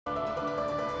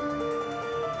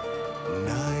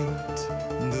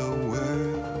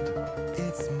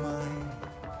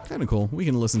kind of cool. We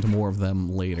can listen to more of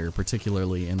them later,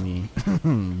 particularly in the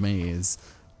maze.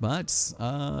 But,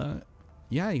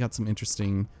 yeah, you got some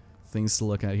interesting things to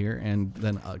look at here. And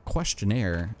then a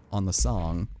questionnaire on the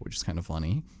song, which is kind of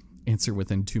funny. Answer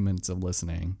within 2 minutes of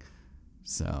listening.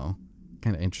 So,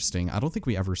 kind of interesting. I don't think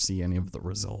we ever see any of the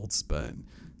results, but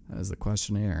as a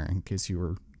questionnaire, in case you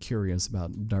were curious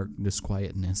about dark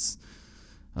disquietness.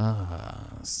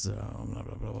 So, blah,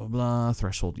 blah, blah, blah, blah.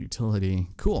 Threshold utility.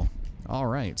 Cool. All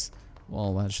right.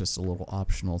 Well, that's just a little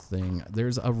optional thing.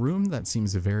 There's a room that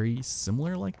seems very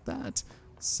similar like that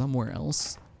somewhere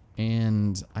else.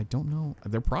 And I don't know.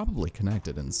 They're probably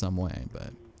connected in some way,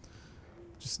 but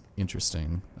just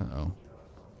interesting. Uh-oh.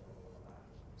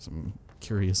 Some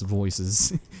curious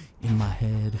voices in my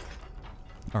head.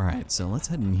 All right, so let's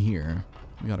head in here.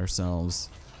 We got ourselves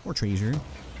more treasure.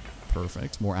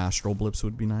 Perfect. More astral blips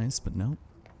would be nice, but nope.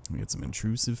 We get some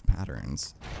intrusive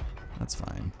patterns. That's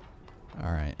fine.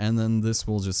 All right, and then this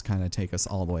will just kind of take us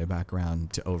all the way back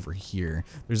around to over here.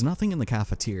 There's nothing in the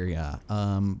cafeteria,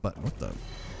 but what the?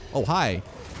 Oh, hi.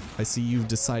 I see you've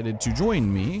decided to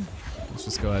join me. Let's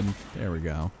just go ahead. There we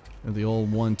go. The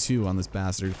old 1-2 on this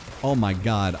bastard. Oh my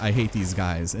god, I hate these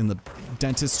guys. In the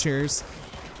dentist chairs,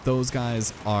 those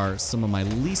guys are some of my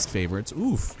least favorites.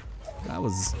 Oof. That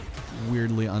was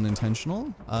weirdly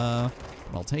unintentional. I'll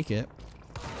take it.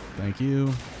 Thank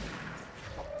you.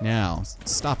 Now,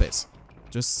 stop it.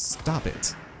 Just stop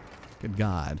it. Good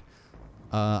God.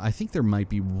 I think there might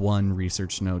be one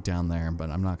research note down there,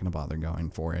 but I'm not gonna bother going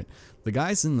for it. The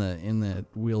guys in the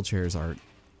wheelchairs are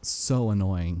so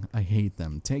annoying. I hate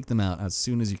them. Take them out as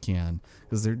soon as you can,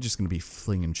 because they're just gonna be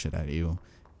flinging shit at you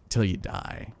till you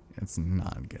die. It's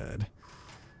not good.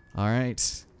 All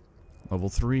right. Level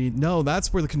 3. No,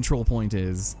 that's where the control point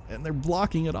is. And they're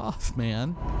blocking it off,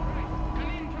 man. Come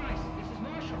in, Price. This is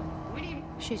Marshall.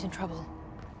 She's in trouble.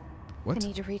 What? I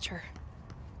need to reach her.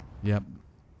 Yep.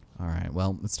 All right,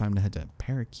 well, it's time to head to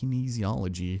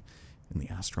parakinesiology in the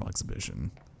astral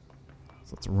exhibition.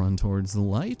 So let's run towards the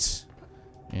light.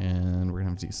 And we're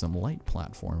gonna have to do some light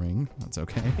platforming. That's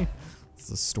okay. It's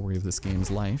the story of this game's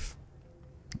life.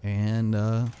 And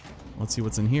let's see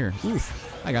what's in here.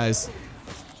 Oof. Hi, guys.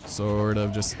 Sort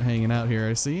of just hanging out here,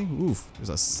 I see. Oof, there's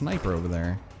a sniper over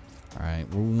there. All right,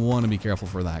 we want to be careful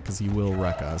for that because he will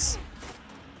wreck us.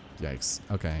 Yikes.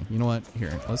 Okay, you know what?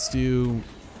 Here, let's do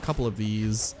a couple of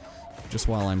these just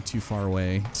while I'm too far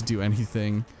away to do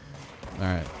anything. All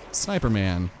right, Sniper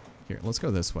Man. Here, let's go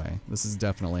this way. This is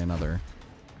definitely another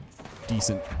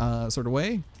decent sort of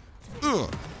way.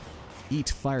 Ugh. Eat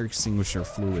fire extinguisher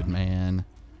fluid, man.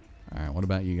 All right, what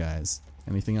about you guys?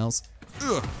 Anything else?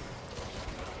 Ugh.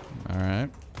 All right.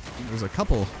 There's a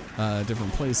couple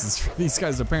different places for these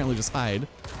guys to apparently just hide.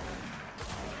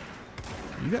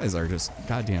 You guys are just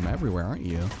goddamn everywhere, aren't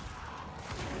you?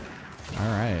 All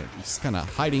right, just kind of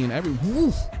hiding in every.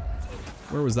 Woo!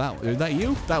 Where was that? Was that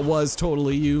you? That was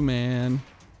totally you, man.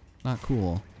 Not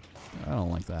cool. I don't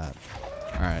like that.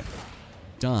 All right,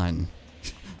 done.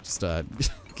 Just a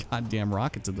goddamn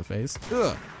rocket to the face.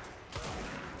 Ugh.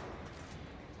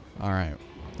 All right,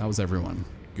 that was everyone.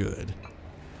 Good.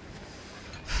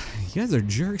 You guys are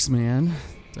jerks, man.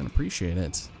 Don't appreciate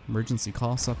it. Emergency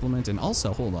call supplement, and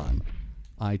also, hold on.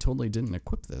 I totally didn't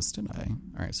equip this, did I?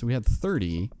 All right, so we had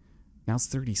 30. Now it's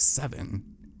 37%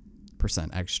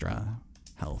 extra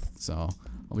health. So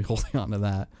I'll be holding on to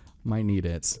that. Might need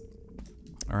it.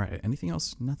 All right, anything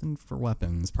else? Nothing for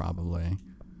weapons, probably.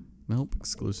 Nope,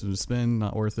 exclusive to spin,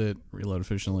 not worth it. Reload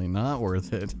efficiently, not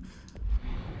worth it.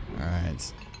 All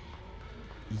right.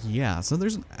 Yeah, so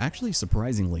there's actually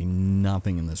surprisingly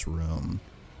nothing in this room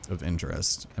of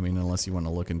interest. I mean, unless you want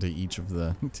to look into each of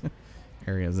the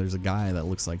areas. There's a guy that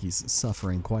looks like he's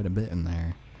suffering quite a bit in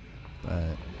there.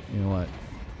 But, you know what?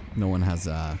 No one has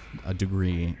a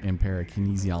degree in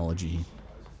parakinesiology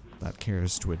that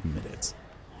cares to admit it.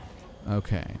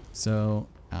 Okay, so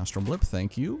astral blip,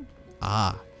 thank you.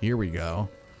 Ah, here we go.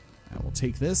 I will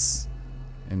take this,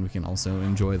 and we can also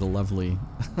enjoy the lovely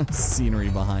scenery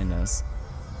behind us.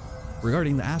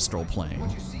 Regarding the astral plane.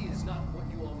 What you see is not what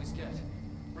you always get.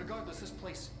 Regardless, this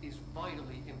place is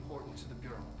vitally important to the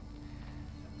Bureau.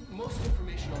 Most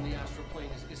information on the astral plane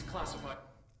is classified.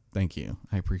 Thank you.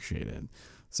 I appreciate it.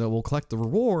 So we'll collect the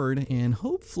reward and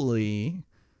hopefully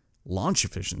launch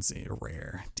efficiency,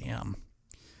 rare. Damn.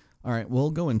 All right, we'll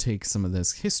go and take some of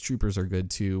this. His troopers are good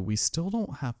too. We still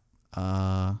don't have,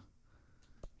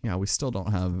 yeah, we still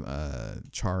don't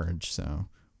have charge, so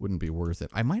wouldn't be worth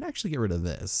it. I might actually get rid of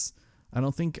this. I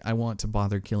don't think I want to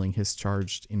bother killing his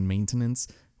charged in maintenance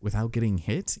without getting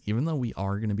hit, even though we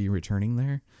are going to be returning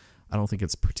there. I don't think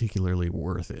it's particularly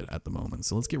worth it at the moment.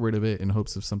 So let's get rid of it in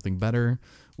hopes of something better,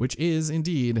 which is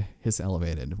indeed Hiss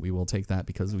Elevated. We will take that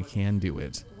because we can do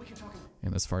it.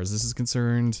 And as far as this is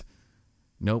concerned,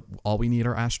 nope, all we need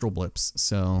are astral blips.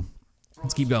 So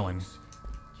let's keep going.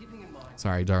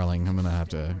 Sorry, darling, I'm gonna have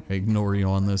to ignore you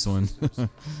on this one.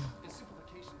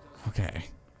 Okay,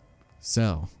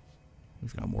 so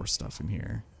we've got more stuff in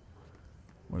here.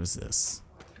 What is this?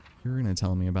 You're gonna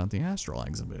tell me about the astral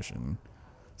exhibition.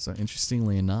 So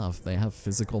interestingly enough, they have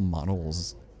physical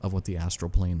models of what the astral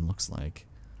plane looks like.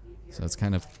 So it's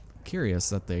kind of curious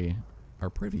that they are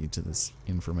privy to this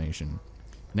information.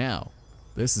 Now,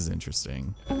 this is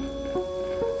interesting. An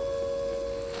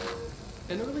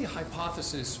early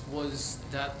hypothesis was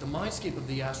that the mindscape of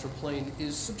the astral plane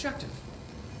is subjective.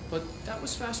 But that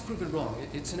was fast proven wrong.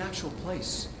 It's an actual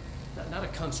place, not a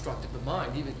construct of the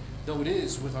mind, even though it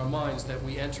is with our minds that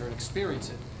we enter and experience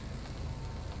it.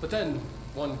 But then,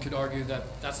 one could argue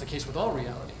that that's the case with all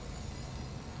reality.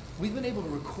 We've been able to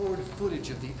record footage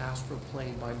of the astral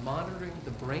plane by monitoring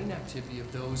the brain activity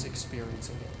of those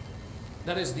experiencing it.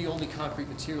 That is the only concrete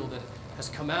material that has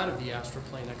come out of the astral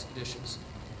plane expeditions,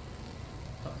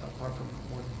 apart from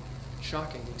one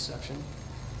shocking exception.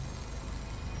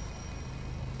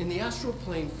 In the astral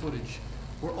plane footage,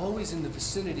 we're always in the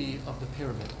vicinity of the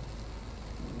pyramid.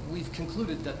 We've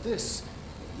concluded that this,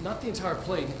 not the entire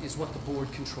plane, is what the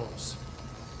board controls.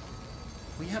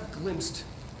 We have glimpsed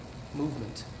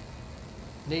movement,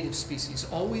 native species,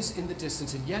 always in the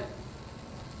distance, and yet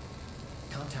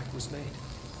contact was made.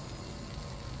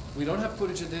 We don't have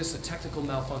footage of this, a technical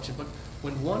malfunction, but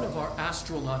when one of our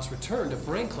astronauts returned, a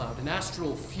brain cloud, an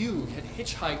astral fugue, had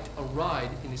hitchhiked a ride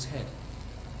in his head.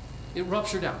 It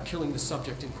ruptured out, killing the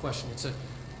subject in question. It's a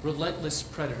relentless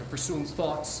predator, pursuing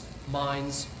thoughts,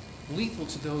 minds, lethal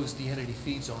to those the entity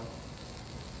feeds on.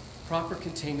 Proper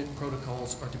containment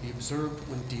protocols are to be observed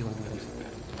when dealing with it.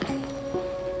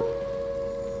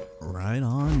 Right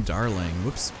on, darling.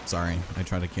 Whoops, sorry. I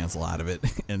tried to cancel out of it.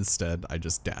 Instead, I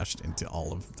just dashed into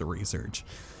all of the research.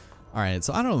 All right,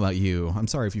 so I don't know about you. I'm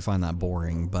sorry if you find that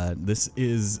boring, but this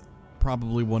is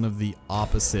probably one of the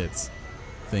opposite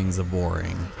things of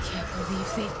boring. I can't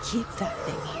believe they keep that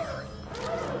thing here.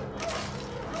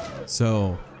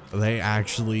 So they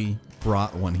actually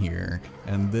brought one here,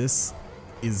 and this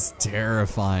is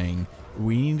terrifying.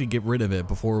 We need to get rid of it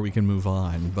before we can move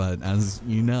on, but as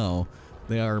you know,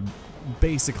 they are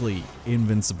basically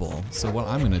invincible. So what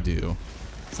I'm gonna do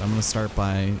is I'm gonna start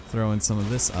by throwing some of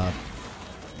this up,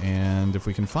 and if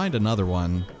we can find another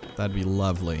one, that'd be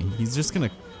lovely. He's just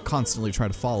gonna constantly try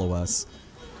to follow us,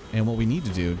 and what we need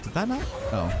to do, did that not?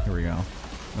 Oh, here we go. I'm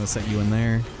gonna set you in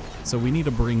there. So we need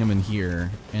to bring him in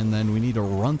here, and then we need to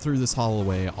run through this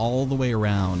hallway all the way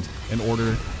around in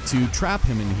order to trap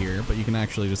him in here, but you can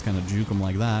actually just kind of juke him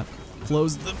like that.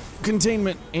 Close the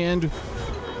containment, and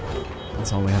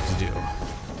that's all we have to do.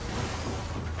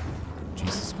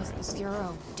 Jesus What was the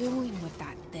Bureau doing with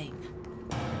that thing?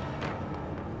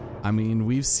 I mean,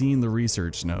 we've seen the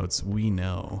research notes. We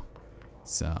know.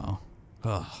 So,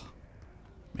 oh,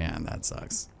 man, that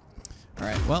sucks. All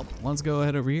right, well, let's go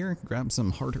ahead over here, grab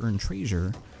some hard-earned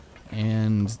treasure,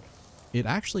 and it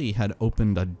actually had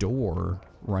opened a door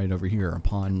right over here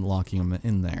upon locking him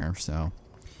in there. So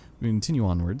we continue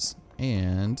onwards,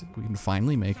 and we can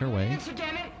finally make our way. Answer,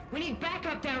 damn it! We need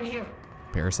backup down here.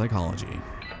 Parapsychology.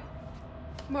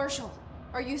 Marshall,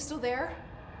 are you still there?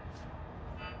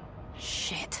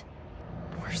 Shit.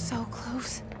 We're so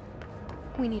close.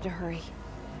 We need to hurry.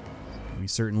 We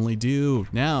certainly do.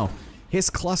 Now, his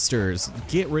clusters,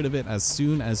 get rid of it as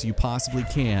soon as you possibly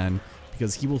can,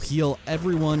 because he will heal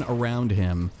everyone around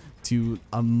him to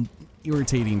an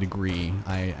irritating degree.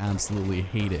 I absolutely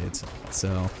hate it.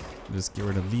 So just get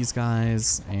rid of these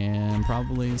guys and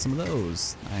probably some of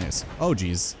those. Nice. Oh,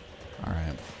 geez. All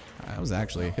right. That was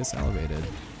actually Hiss Elevated.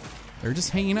 They're just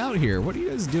hanging out here. What are you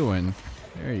guys doing?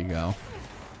 There you go.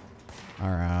 All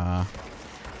right.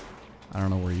 I don't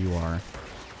know where you are.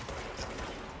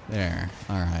 There.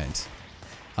 All right.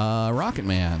 Rocket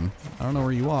Man. I don't know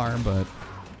where you are, but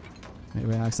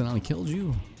maybe I accidentally killed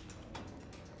you.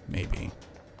 Maybe.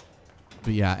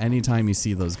 But yeah, anytime you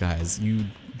see those guys, you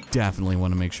definitely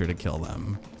want to make sure to kill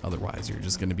them. Otherwise, you're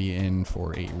just going to be in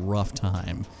for a rough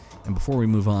time. And before we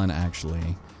move on,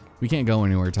 actually, we can't go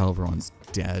anywhere until everyone's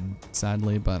dead,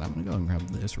 sadly, but I'm going to go and grab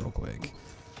this real quick.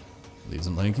 Please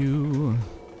and thank you.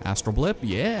 Astral Blip?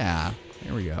 Yeah.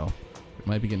 There we go. We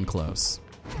might be getting close.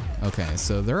 Okay,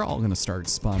 so they're all gonna start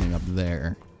spawning up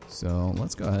there. So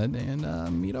let's go ahead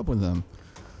and meet up with them.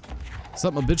 What's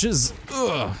up, my bitches?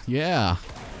 Ugh, yeah.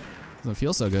 Doesn't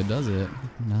feel so good, does it?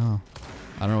 No.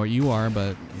 I don't know what you are,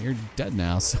 but you're dead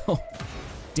now, so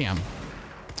damn.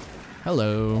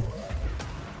 Hello.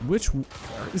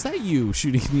 Is that you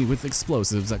shooting me with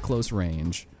explosives at close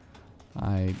range?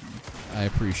 I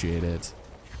appreciate it.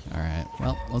 All right,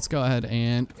 well, let's go ahead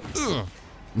and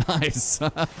nice. I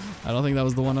don't think that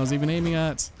was the one I was even aiming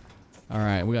at. All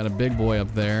right, we got a big boy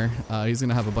up there. He's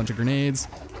gonna have a bunch of grenades.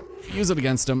 Use it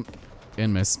against him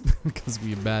and miss because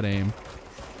we have bad aim.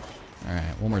 All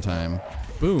right, one more time.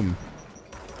 Boom.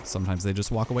 Sometimes they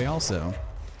just walk away also.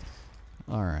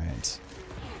 All right.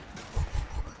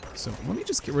 So let me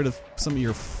just get rid of some of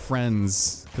your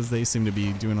friends because they seem to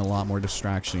be doing a lot more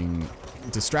distractions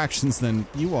than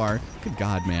you are. Good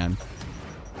God, man.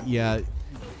 Yeah,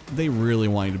 they really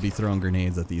want you to be throwing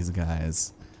grenades at these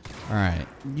guys. All right,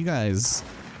 you guys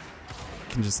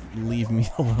can just leave me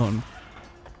alone.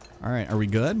 All right, are we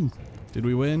good? Did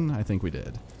we win? I think we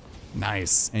did.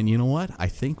 Nice. And you know what? I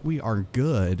think we are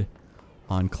good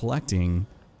on collecting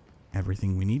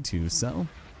everything we need to. So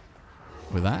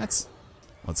with that,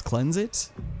 let's cleanse it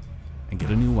and get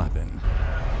a new weapon.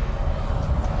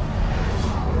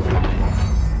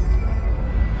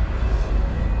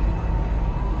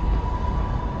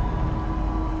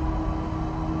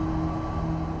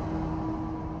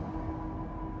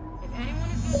 If anyone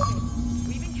is listening,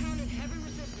 we've encountered heavy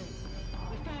resistance.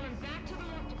 We've fallen back to the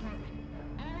lock department.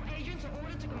 All agents are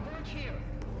ordered to converge here.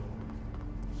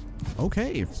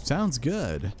 Okay, sounds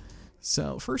good.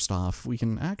 So first off, we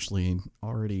can actually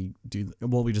already do,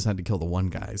 well, we just had to kill the one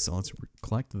guy, so let's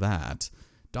collect that.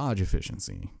 Dodge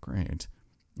efficiency, great.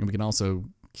 And we can also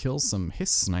kill some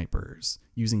hiss snipers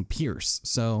using Pierce.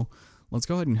 So let's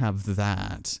go ahead and have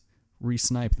that,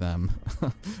 re-snipe them.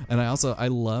 And I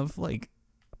love like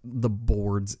the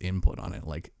board's input on it,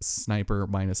 like sniper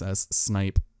 -S,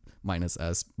 snipe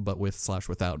 -S, but with /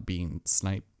 without being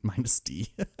snipe -D.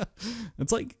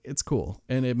 It's like, it's cool.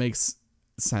 And it makes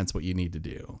sense what you need to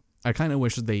do. I kind of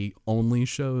wish they only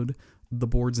showed the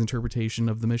board's interpretation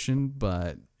of the mission,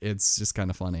 but it's just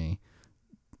kind of funny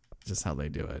just how they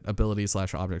do it. Abilities /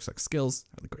 objects / skills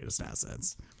are the greatest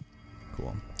assets.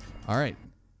 Cool. All right.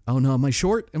 Oh no, am I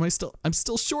short? I'm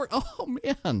still short. Oh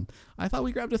man, I thought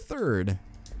we grabbed a third.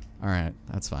 All right,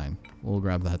 that's fine. We'll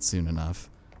grab that soon enough.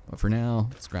 But for now,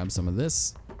 let's grab some of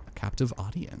this. A captive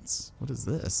audience. What is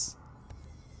this?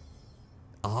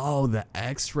 Oh, the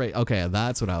X-ray. Okay,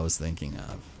 that's what I was thinking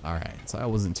of. All right, so I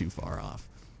wasn't too far off.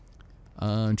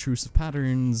 Intrusive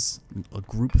patterns, a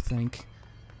groupthink.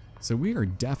 So we are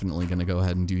definitely going to go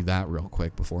ahead and do that real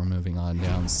quick before moving on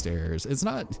downstairs. It's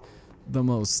not the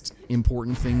most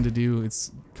important thing to do.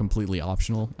 It's completely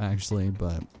optional, actually,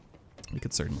 but it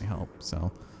could certainly help.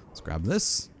 So let's grab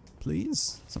this,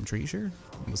 please. Some treasure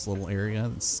in this little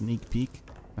area. Sneak peek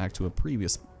back to a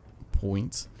previous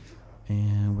point.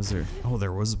 And was there? Oh,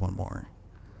 there was one more.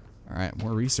 All right,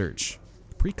 more research.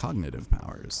 Precognitive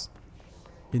powers.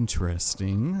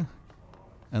 Interesting.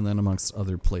 And then amongst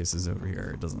other places over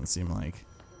here, it doesn't seem like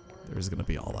there's going to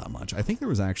be all that much. I think there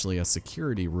was actually a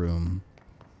security room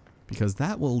because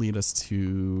that will lead us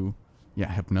to,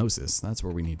 yeah, hypnosis. That's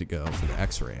where we need to go for the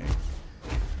X-ray.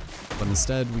 But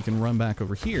instead, we can run back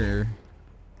over here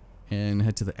and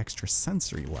head to the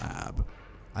extrasensory lab.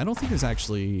 I don't think there's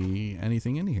actually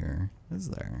anything in here, is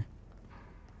there?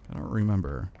 I don't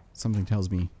remember. Something tells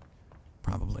me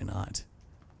probably not.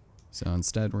 So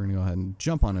instead, we're gonna go ahead and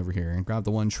jump on over here and grab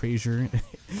the one treasure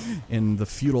in the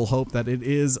futile hope that it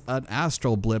is an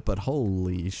astral blip, but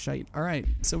holy shite. All right,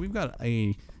 so we've got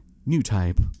a new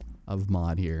type of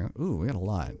mod here. Ooh, we got a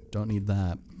lot. Don't need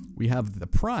that. We have the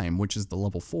Prime, which is the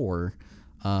level 4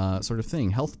 sort of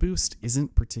thing. Health boost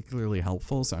isn't particularly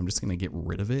helpful, so I'm just gonna get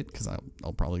rid of it because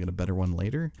I'll probably get a better one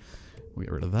later. We'll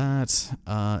get rid of that.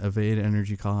 Evade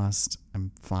energy cost.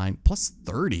 I'm fine. Plus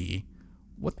 30.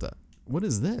 What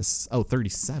is this? Oh,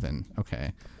 37.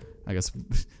 Okay. I guess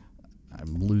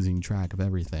I'm losing track of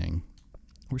everything.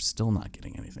 We're still not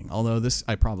getting anything. Although this,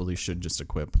 I probably should just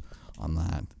equip on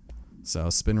that. So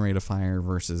spin rate of fire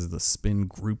versus the spin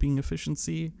grouping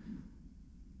efficiency.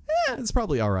 It's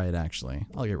probably all right, actually.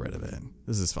 I'll get rid of it.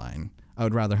 This is fine. I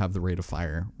would rather have the rate of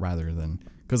fire rather than,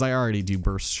 because I already do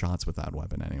burst shots with that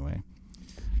weapon anyway.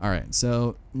 All right,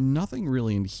 so nothing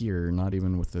really in here, not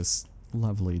even with this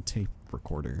lovely tape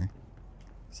recorder.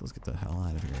 So let's get the hell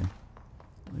out of here.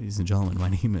 Ladies and gentlemen, my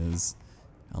name is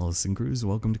Allison Cruz.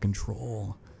 Welcome to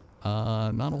Control.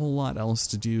 Not a whole lot else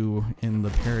to do in the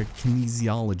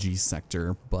parakinesiology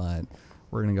sector, but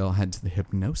we're going to go ahead to the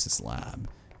hypnosis lab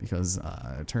because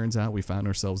it turns out we found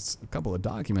ourselves a couple of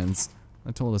documents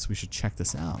that told us we should check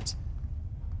this out.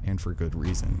 And for good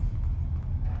reason.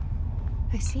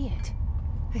 I see it.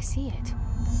 I see it.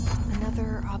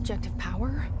 Another object of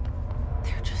power?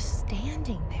 They're just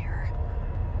standing there,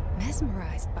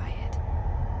 mesmerized by it.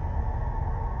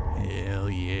 Hell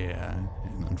yeah.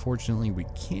 And unfortunately, we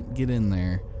can't get in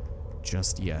there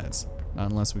just yet.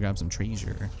 Not unless we grab some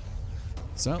treasure.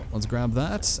 So, let's grab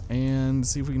that and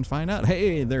see if we can find out.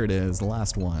 Hey, there it is, the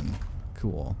last one.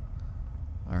 Cool.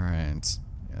 Alright.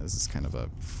 Yeah, this is kind of a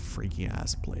freaky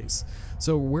ass place.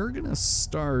 So, we're gonna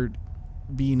start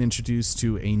being introduced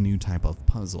to a new type of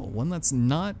puzzle. One that's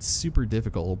not super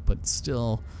difficult, but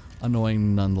still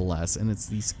annoying nonetheless. And it's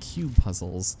these cube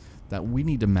puzzles that we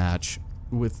need to match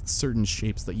with certain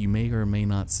shapes that you may or may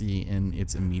not see in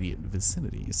its immediate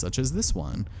vicinity, such as this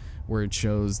one, where it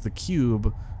shows the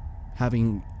cube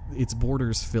having its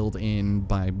borders filled in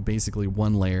by basically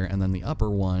one layer and then the upper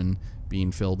one being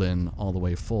filled in all the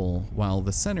way full, while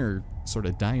the center sort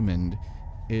of diamond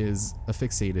is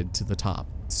affixated to the top.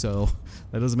 So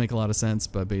that doesn't make a lot of sense,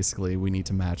 but basically we need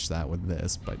to match that with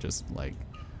this by just like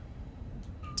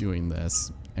doing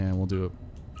this, and we'll do it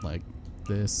like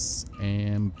this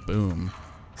and boom.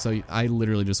 So I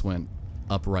literally just went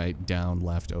up, right, down,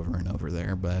 left, over and over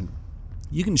there, but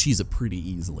you can cheese it pretty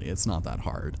easily. It's not that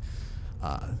hard.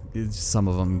 Some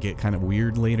of them get kind of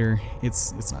weird later.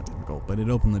 It's not difficult, but it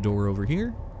opened the door over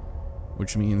here,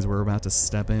 which means we're about to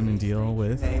step in and deal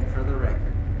with. Name for the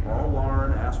record. Paul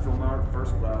Warren, astronaut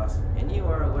first class. And you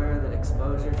are aware that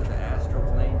exposure to the astral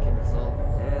plane can result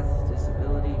in death,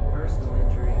 disability, personal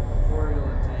injury, corporeal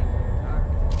entanglement.